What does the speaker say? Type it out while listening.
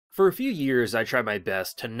For a few years, I tried my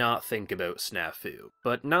best to not think about SNAFU,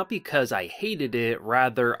 but not because I hated it,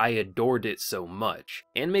 rather I adored it so much.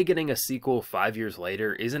 Anime getting a sequel 5 years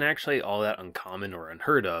later isn't actually all that uncommon or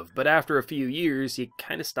unheard of, but after a few years, you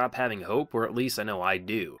kinda stop having hope, or at least I know I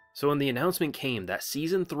do. So when the announcement came that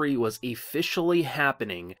Season 3 was officially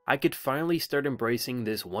happening, I could finally start embracing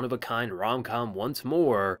this one-of-a-kind rom-com once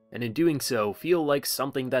more, and in doing so, feel like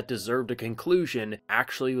something that deserved a conclusion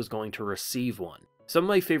actually was going to receive one. Some of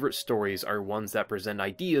my favorite stories are ones that present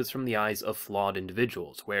ideas from the eyes of flawed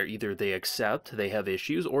individuals, where either they accept they have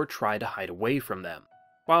issues or try to hide away from them.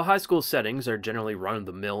 While high school settings are generally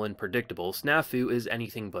run-of-the-mill and predictable, SNAFU is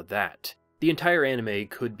anything but that. The entire anime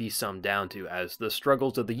could be summed down to as the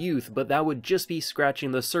struggles of the youth, but that would just be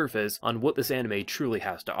scratching the surface on what this anime truly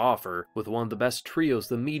has to offer, with one of the best trios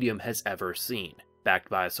the medium has ever seen.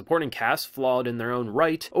 Backed by a supporting cast flawed in their own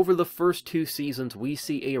right, over the first 2 seasons we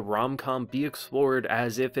see a rom-com be explored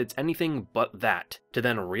as if it's anything but that, to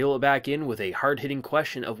then reel it back in with a hard-hitting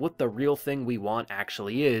question of what the real thing we want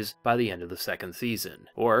actually is by the end of the 2nd season.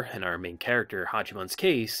 Or, in our main character Hachiman's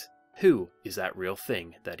case, who is that real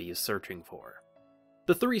thing that he is searching for?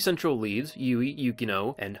 The 3 central leads, Yui,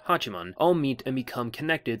 Yukino, and Hachiman, all meet and become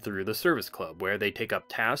connected through the service club, where they take up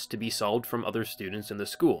tasks to be solved from other students in the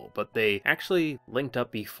school, but they actually linked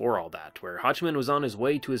up before all that, where Hachiman was on his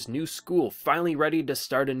way to his new school, finally ready to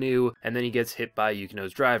start anew, and then he gets hit by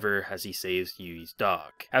Yukino's driver as he saves Yui's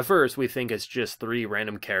dog. At first, we think it's just 3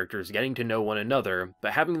 random characters getting to know one another,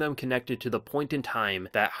 but having them connected to the point in time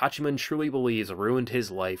that Hachiman truly believes ruined his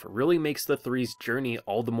life really makes the 3's journey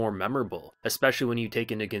all the more memorable, especially when you take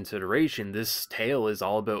into consideration this tale is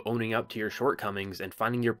all about owning up to your shortcomings and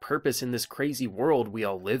finding your purpose in this crazy world we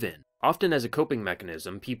all live in. Often as a coping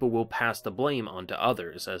mechanism, people will pass the blame onto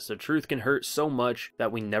others, as the truth can hurt so much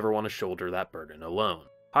that we never want to shoulder that burden alone.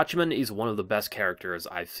 Hachiman is one of the best characters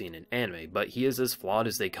I've seen in anime, but he is as flawed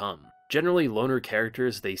as they come. Generally, loner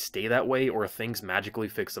characters, they stay that way or things magically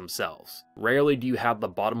fix themselves. Rarely do you have the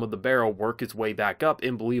bottom of the barrel work its way back up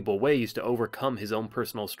in believable ways to overcome his own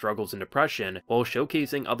personal struggles and depression, while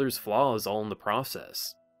showcasing others' flaws all in the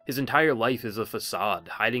process. His entire life is a facade,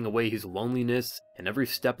 hiding away his loneliness, and every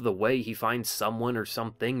step of the way he finds someone or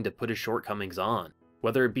something to put his shortcomings on.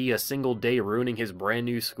 Whether it be a single day ruining his brand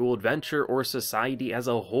new school adventure or society as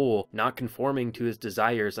a whole not conforming to his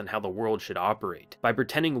desires on how the world should operate. By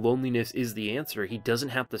pretending loneliness is the answer, he doesn't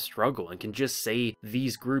have to struggle and can just say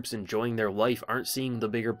these groups enjoying their life aren't seeing the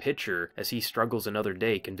bigger picture as he struggles another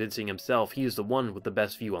day, convincing himself he is the one with the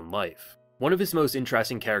best view on life. One of his most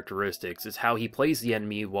interesting characteristics is how he plays the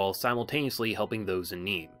enemy while simultaneously helping those in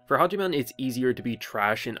need. For Hachiman, it's easier to be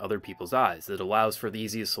trash in other people's eyes that allows for the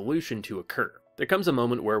easiest solution to occur. There comes a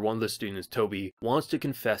moment where one of the students, Toby, wants to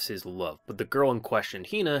confess his love, but the girl in question,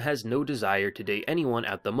 Hina, has no desire to date anyone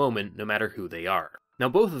at the moment, no matter who they are. Now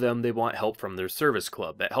both of them, they want help from their service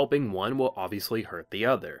club, but helping one will obviously hurt the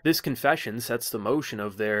other. This confession sets the motion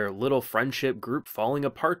of their little friendship group falling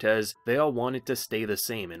apart as they all want it to stay the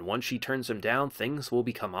same, and once she turns him down, things will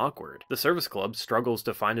become awkward. The service club struggles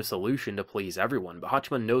to find a solution to please everyone, but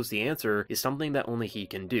Hachiman knows the answer is something that only he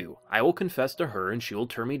can do. I will confess to her and she will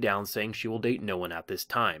turn me down, saying she will date no one at this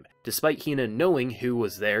time. Despite Hina knowing who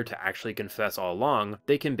was there to actually confess all along,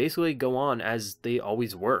 they can basically go on as they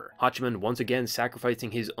always were. Hachiman once again sacrificing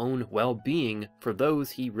his own well-being for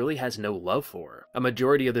those he really has no love for. A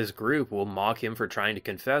majority of this group will mock him for trying to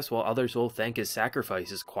confess, while others will thank his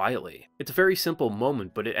sacrifices quietly. It's a very simple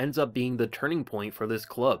moment, but it ends up being the turning point for this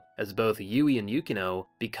club, as both Yui and Yukino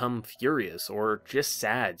become furious or just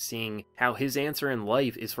sad, seeing how his answer in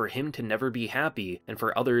life is for him to never be happy and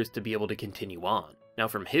for others to be able to continue on. Now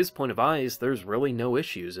from his point of eyes, there's really no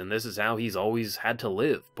issues, and this is how he's always had to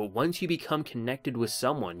live. But once you become connected with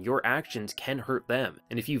someone, your actions can hurt them.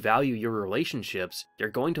 And if you value your relationships, you're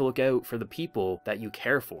going to look out for the people that you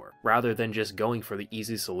care for, rather than just going for the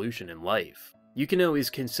easy solution in life. Yukino is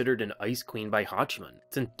considered an ice queen by Hachiman,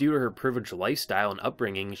 since due to her privileged lifestyle and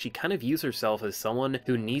upbringing, she kind of views herself as someone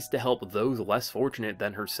who needs to help those less fortunate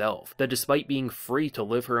than herself, that despite being free to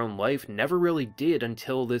live her own life, never really did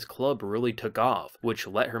until this club really took off, which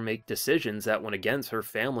let her make decisions that went against her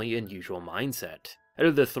family and usual mindset. Out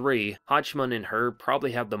of the 3, Hachiman and her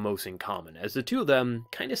probably have the most in common, as the 2 of them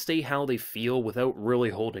kinda say how they feel without really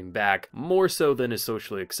holding back, more so than is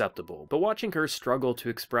socially acceptable. But watching her struggle to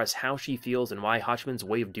express how she feels and why Hachiman's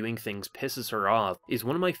way of doing things pisses her off is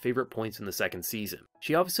one of my favorite points in the 2nd season.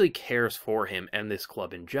 She obviously cares for him and this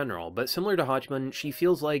club in general, but similar to Hachiman, she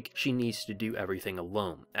feels like she needs to do everything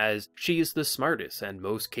alone, as she is the smartest and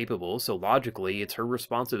most capable, so logically it's her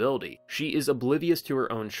responsibility. She is oblivious to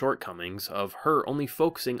her own shortcomings, of her only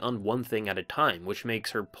focusing on one thing at a time, which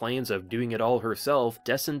makes her plans of doing it all herself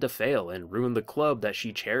destined to fail and ruin the club that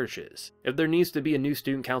she cherishes. If there needs to be a new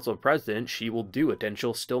student council president, she will do it, and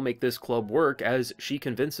she'll still make this club work as she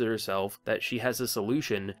convinces herself that she has a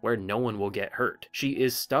solution where no one will get hurt. She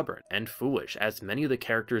is stubborn and foolish, as many of the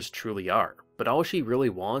characters truly are. But all she really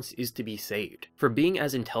wants is to be saved. For being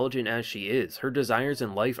as intelligent as she is, her desires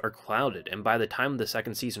in life are clouded, and by the time the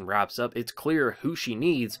second season wraps up, it's clear who she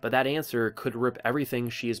needs, but that answer could rip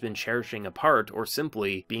everything she has been cherishing apart, or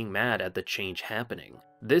simply being mad at the change happening.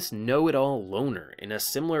 This know-it-all loner, in a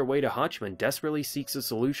similar way to Hachiman, desperately seeks a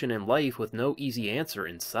solution in life with no easy answer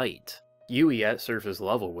in sight. Yui at surface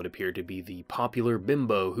level would appear to be the popular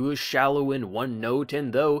bimbo who is shallow in one note,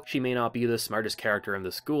 and though she may not be the smartest character in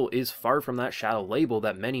the school, is far from that shallow label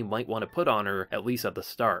that many might want to put on her, at least at the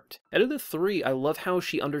start. Out of the three, I love how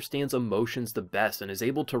she understands emotions the best and is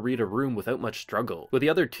able to read a room without much struggle. With the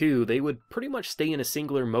other two, they would pretty much stay in a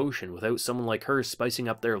singular motion without someone like her spicing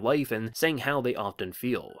up their life and saying how they often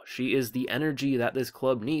feel. She is the energy that this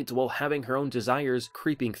club needs while having her own desires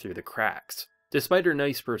creeping through the cracks. Despite her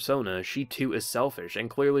nice persona, she too is selfish and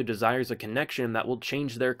clearly desires a connection that will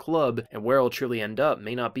change their club, and where it'll truly end up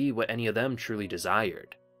may not be what any of them truly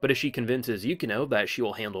desired. But if she convinces Yukino that she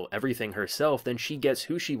will handle everything herself, then she gets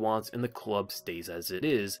who she wants and the club stays as it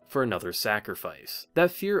is for another sacrifice. That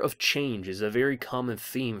fear of change is a very common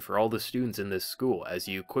theme for all the students in this school, as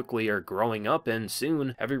you quickly are growing up and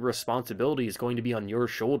soon every responsibility is going to be on your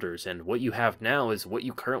shoulders, and what you have now is what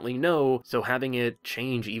you currently know, so having it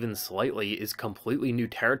change even slightly is completely new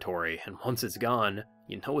territory, and once it's gone,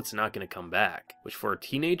 you know it's not going to come back, which for a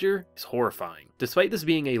teenager is horrifying. Despite this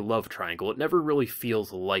being a love triangle, it never really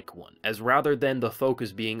feels like one, as rather than the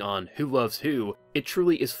focus being on who loves who, it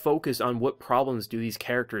truly is focused on what problems do these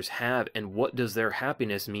characters have and what does their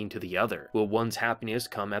happiness mean to the other. Will one's happiness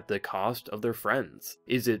come at the cost of their friends?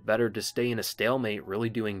 Is it better to stay in a stalemate really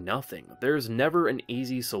doing nothing? There's never an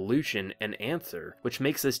easy solution and answer, which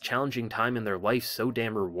makes this challenging time in their life so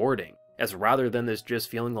damn rewarding. As rather than this just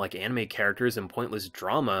feeling like anime characters and pointless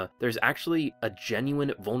drama, there's actually a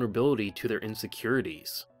genuine vulnerability to their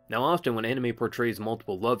insecurities. Now often when anime portrays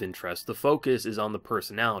multiple love interests, the focus is on the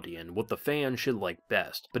personality and what the fan should like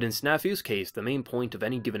best. But in SNAFU's case, the main point of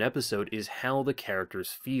any given episode is how the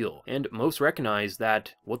characters feel, and most recognize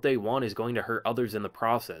that what they want is going to hurt others in the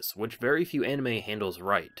process, which very few anime handles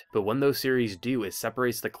right. But when those series do, it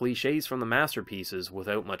separates the cliches from the masterpieces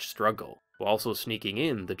without much struggle, while also sneaking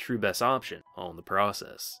in the true best option, all in the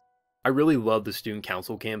process. I really love the student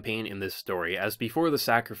council campaign in this story, as before the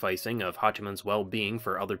sacrificing of Hachiman's well-being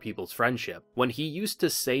for other people's friendship, when he used to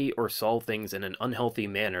say or solve things in an unhealthy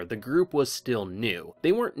manner, the group was still new.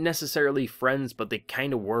 They weren't necessarily friends, but they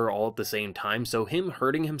kinda were all at the same time, so him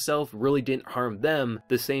hurting himself really didn't harm them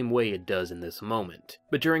the same way it does in this moment.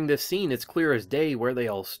 But during this scene, it's clear as day where they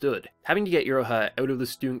all stood. Having to get Iroha out of the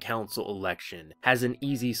student council election has an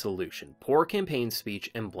easy solution: poor campaign speech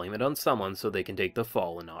and blame it on someone so they can take the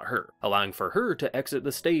fall and not her, allowing for her to exit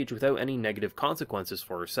the stage without any negative consequences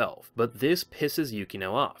for herself. But this pisses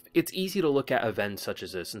Yukino off. It's easy to look at events such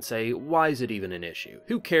as this and say, why is it even an issue?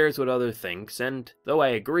 Who cares what others think? And though I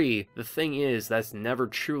agree, the thing is that's never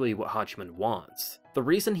truly what Hachiman wants. The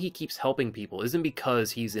reason he keeps helping people isn't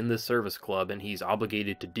because he's in the service club and he's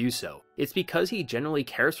obligated to do so. It's because he genuinely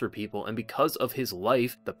cares for people, and because of his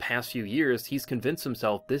life the past few years, he's convinced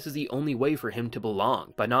himself this is the only way for him to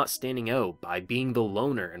belong, by not standing out, by being the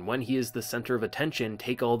loner, and when he is the center of attention,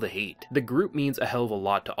 take all the hate. The group means a hell of a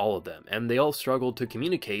lot to all of them, and they all struggle to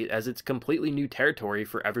communicate as it's completely new territory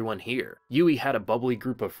for everyone here. Yui had a bubbly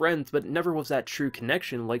group of friends, but never was that true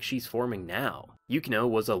connection like she's forming now. Yukino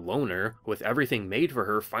was a loner, with everything made for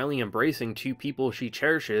her, finally embracing two people she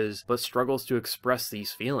cherishes, but struggles to express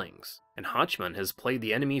these feelings. And Hachiman has played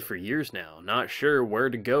the enemy for years now, not sure where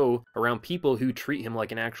to go around people who treat him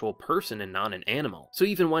like an actual person and not an animal. So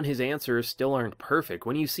even when his answers still aren't perfect,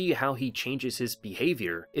 when you see how he changes his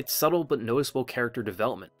behavior, it's subtle but noticeable character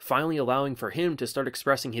development, finally allowing for him to start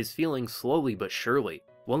expressing his feelings slowly but surely.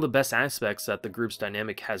 One of the best aspects that the group's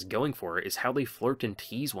dynamic has going for it is how they flirt and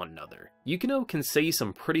tease one another. Yukino can say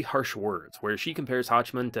some pretty harsh words, where she compares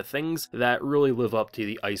Hachiman to things that really live up to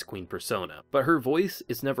the Ice Queen persona, but her voice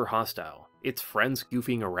is never hostile. It's friends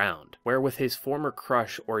goofing around, where with his former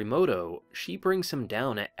crush Orimoto, she brings him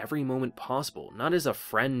down at every moment possible, not as a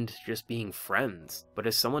friend just being friends, but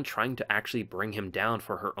as someone trying to actually bring him down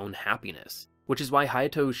for her own happiness. which is why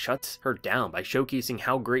Hayato shuts her down by showcasing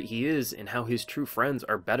how great he is and how his true friends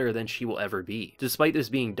are better than she will ever be. Despite this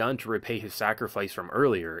being done to repay his sacrifice from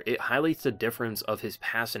earlier, it highlights the difference of his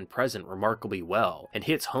past and present remarkably well, and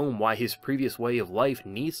hits home why his previous way of life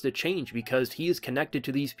needs to change because he is connected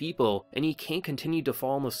to these people and he can't continue to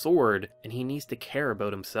fall on the sword, and he needs to care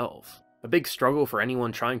about himself. A big struggle for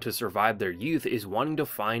anyone trying to survive their youth is wanting to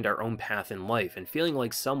find our own path in life and feeling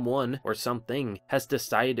like someone or something has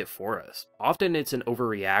decided it for us. Often it's an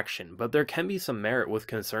overreaction, but there can be some merit with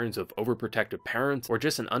concerns of overprotective parents or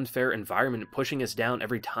just an unfair environment pushing us down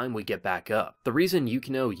every time we get back up. The reason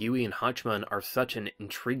Yukino, Yui, and Hachiman are such an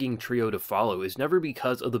intriguing trio to follow is never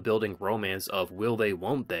because of the building romance of will they,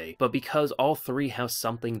 won't they, but because all three have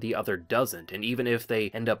something the other doesn't, and even if they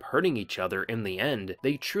end up hurting each other in the end,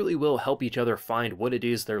 they truly will help each other find what it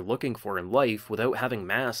is they're looking for in life without having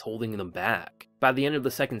masks holding them back. By the end of the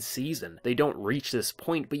second season, they don't reach this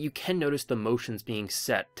point, but you can notice the motions being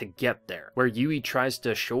set to get there, where Yui tries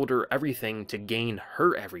to shoulder everything to gain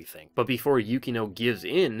her everything. But before Yukino gives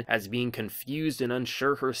in, as being confused and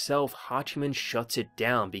unsure herself, Hachiman shuts it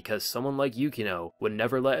down because someone like Yukino would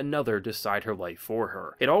never let another decide her life for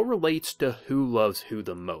her. It all relates to who loves who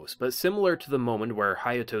the most, but similar to the moment where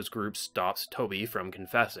Hayato's group stops Tobi from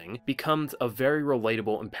confessing, becomes a very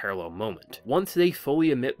relatable and parallel moment. Once they fully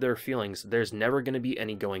admit their feelings, there's never going to be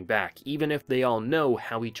any going back, even if they all know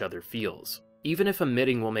how each other feels. Even if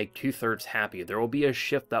admitting will make 2/3 happy, there will be a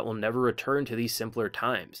shift that will never return to these simpler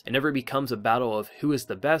times. It never becomes a battle of who is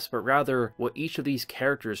the best, but rather what each of these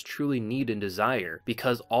characters truly need and desire,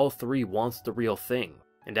 because all three wants the real thing.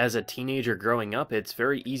 And as a teenager growing up, it's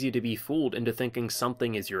very easy to be fooled into thinking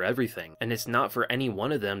something is your everything, and it's not for any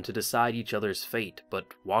one of them to decide each other's fate, but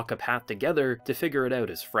walk a path together to figure it out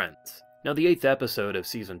as friends. Now, the 8th episode of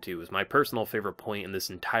Season 2 is my personal favorite point in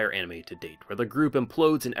this entire anime to date, where the group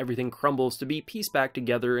implodes and everything crumbles to be pieced back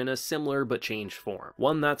together in a similar but changed form,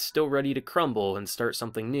 one that's still ready to crumble and start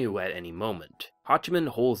something new at any moment. Hachiman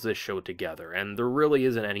holds this show together, and there really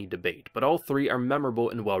isn't any debate, but all three are memorable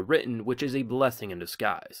and well written, which is a blessing in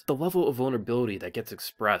disguise. The level of vulnerability that gets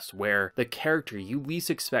expressed, where the character you least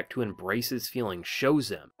expect to embrace his feelings shows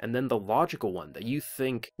them, and then the logical one that you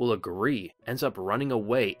think will agree ends up running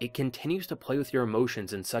away, it continues to play with your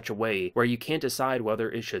emotions in such a way where you can't decide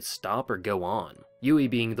whether it should stop or go on. Yui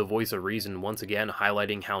being the voice of reason, once again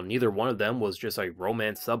highlighting how neither one of them was just a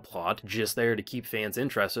romance subplot just there to keep fans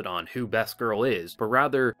interested on who best girl is, but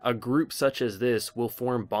rather a group such as this will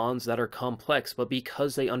form bonds that are complex, but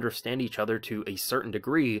because they understand each other to a certain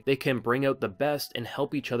degree, they can bring out the best and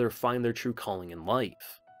help each other find their true calling in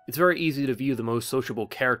life. It's very easy to view the most sociable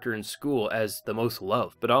character in school as the most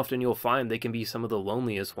loved, but often you'll find they can be some of the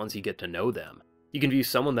loneliest once you get to know them. You can view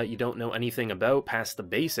someone that you don't know anything about past the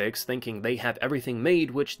basics, thinking they have everything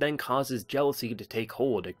made, which then causes jealousy to take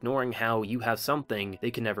hold, ignoring how you have something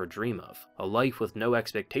they can never dream of. A life with no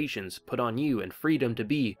expectations put on you and freedom to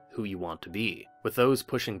be who you want to be. With those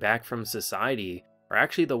pushing back from society are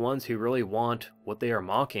actually the ones who really want what they are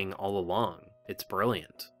mocking all along. It's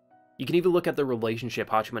brilliant. You can even look at the relationship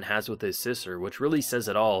Hachiman has with his sister, which really says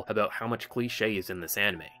it all about how much cliché is in this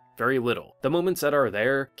anime. Very little. The moments that are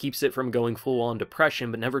there keeps it from going full on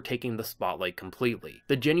depression but never taking the spotlight completely.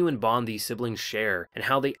 The genuine bond these siblings share and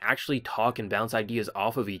how they actually talk and bounce ideas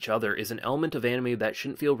off of each other is an element of anime that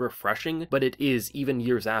shouldn't feel refreshing, but it is even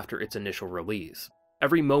years after its initial release.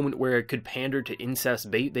 Every moment where it could pander to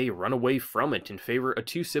incest bait, they run away from it in favor of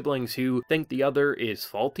two siblings who think the other is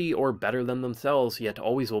faulty or better than themselves, yet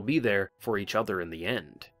always will be there for each other in the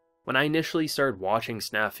end. When I initially started watching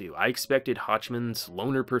SNAFU, I expected Hachiman's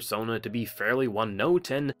loner persona to be fairly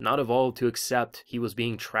one-note and not evolve to accept he was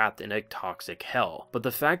being trapped in a toxic hell. But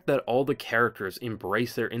the fact that all the characters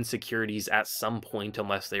embrace their insecurities at some point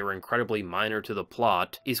unless they were incredibly minor to the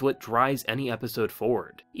plot is what drives any episode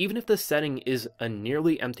forward. Even if the setting is a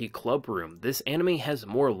nearly empty club room, this anime has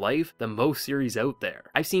more life than most series out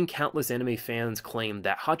there. I've seen countless anime fans claim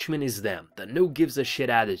that Hachiman is them, the no gives a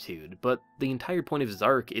shit attitude, but the entire point of his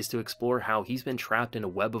arc is to explore how he's been trapped in a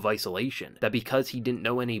web of isolation, that because he didn't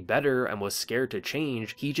know any better and was scared to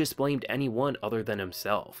change, he just blamed anyone other than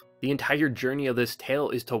himself. The entire journey of this tale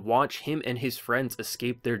is to watch him and his friends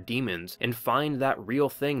escape their demons and find that real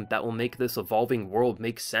thing that will make this evolving world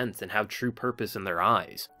make sense and have true purpose in their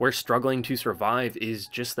eyes. Where struggling to survive is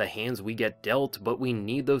just the hands we get dealt, but we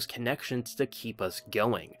need those connections to keep us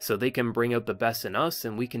going, so they can bring out the best in us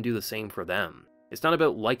and we can do the same for them. It's not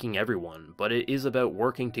about liking everyone, but it is about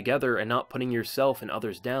working together and not putting yourself and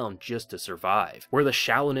others down just to survive. Where the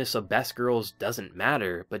shallowness of best girls doesn't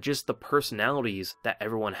matter, but just the personalities that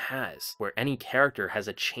everyone has, where any character has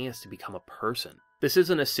a chance to become a person. This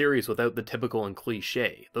isn't a series without the typical and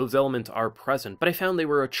cliche. Those elements are present, but I found they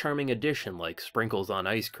were a charming addition like sprinkles on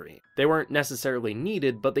ice cream. They weren't necessarily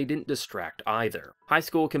needed, but they didn't distract either. High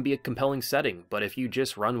school can be a compelling setting, but if you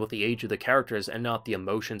just run with the age of the characters and not the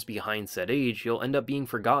emotions behind said age, you'll end up being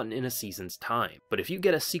forgotten in a season's time. But if you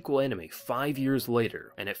get a sequel anime 5 years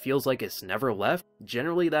later, and it feels like it's never left,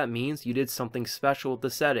 generally that means you did something special with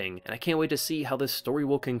the setting, and I can't wait to see how this story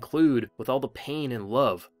will conclude with all the pain and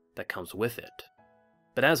love that comes with it.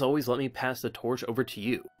 But as always, let me pass the torch over to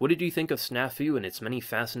you. What did you think of SNAFU and its many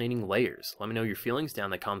fascinating layers? Let me know your feelings down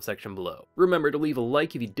in the comment section below. Remember to leave a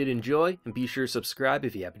like if you did enjoy, and be sure to subscribe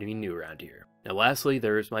if you happen to be new around here. Now lastly,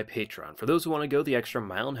 there is my Patreon, for those who want to go the extra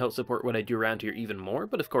mile and help support what I do around here even more,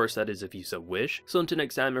 but of course that is if you so wish. So until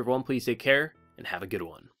next time everyone, please take care, and have a good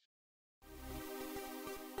one.